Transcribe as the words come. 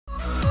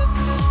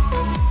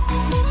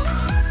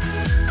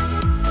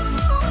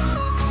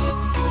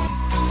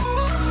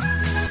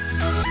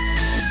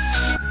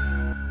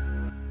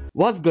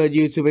What's good,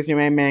 YouTube? It's your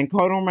main man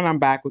codingworm, and I'm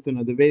back with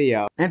another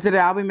video. And today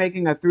I'll be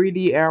making a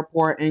 3D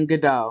airport in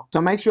Godot.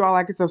 So make sure y'all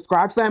like and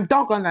subscribe, slam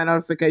dunk on that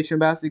notification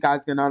bell so you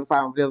guys get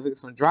notified when videos like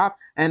this one drop.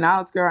 And now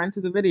let's get right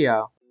into the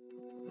video.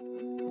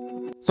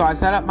 So I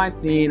set up my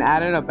scene,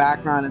 added a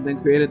background, and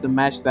then created the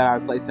mesh that I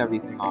would place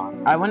everything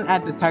on. I wouldn't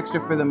add the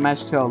texture for the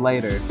mesh till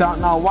later. Don't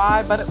know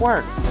why, but it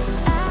works.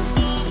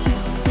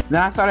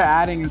 Then I started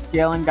adding and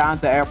scaling down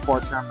the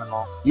airport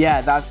terminal.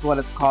 Yeah, that's what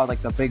it's called,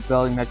 like the big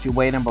building that you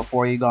wait in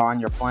before you go on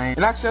your plane.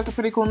 It actually has a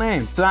pretty cool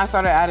name. So then I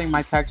started adding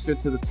my texture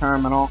to the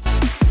terminal.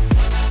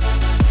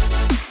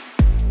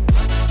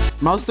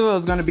 Most of it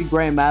was going to be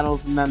gray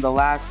metals, and then the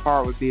last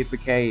part would be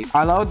facade.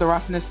 I lowered the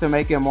roughness to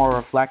make it more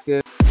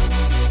reflective.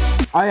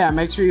 Oh yeah,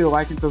 make sure you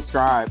like and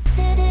subscribe.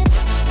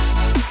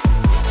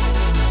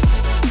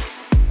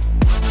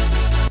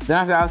 Then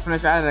after I was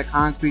finished, I added a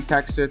concrete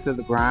texture to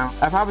the ground.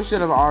 I probably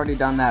should have already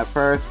done that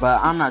first, but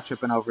I'm not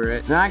tripping over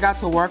it. Then I got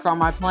to work on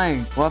my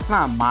plane. Well, it's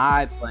not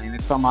my plane,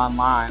 it's from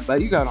online,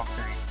 but you get what I'm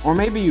saying. Or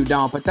maybe you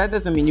don't, but that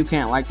doesn't mean you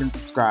can't like and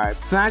subscribe.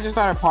 So then I just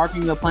started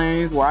parking the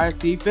planes where I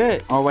see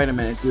fit. Oh, wait a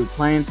minute, do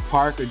planes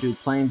park or do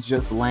planes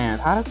just land?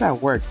 How does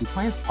that work? Do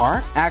planes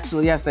park?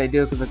 Actually, yes, they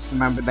do, because I just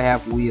remembered they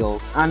have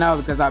wheels. I know,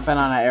 because I've been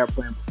on an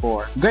airplane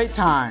before. Great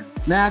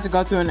times. Then I had to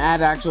go through and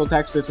add actual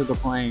texture to the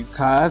plane,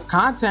 cause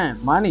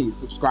content, money,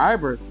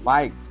 subscribers,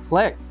 likes,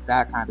 clicks,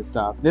 that kind of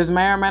stuff. This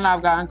may or may not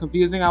have gotten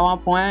confusing at one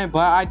point,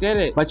 but I did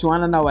it. But you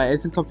want to know what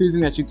isn't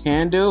confusing that you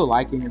can do?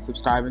 Liking and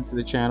subscribing to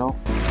the channel.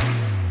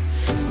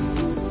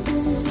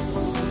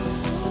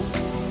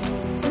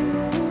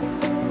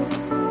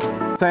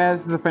 So yeah,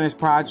 this is a finished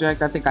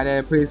project. I think I did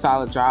a pretty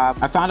solid job.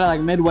 I found out like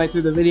midway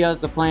through the video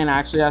that the plane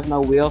actually has no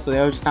wheels, so they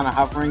were just kind of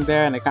hovering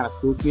there and it kind of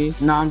spooked me.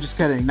 No, I'm just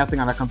kidding. Nothing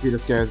on a computer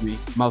scares me,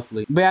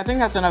 mostly. But yeah, I think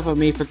that's enough of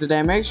me for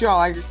today. Make sure y'all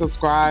like and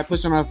subscribe,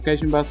 push the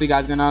notification bell so you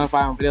guys get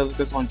notified when videos like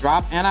this one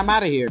drop, and I'm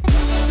out of here.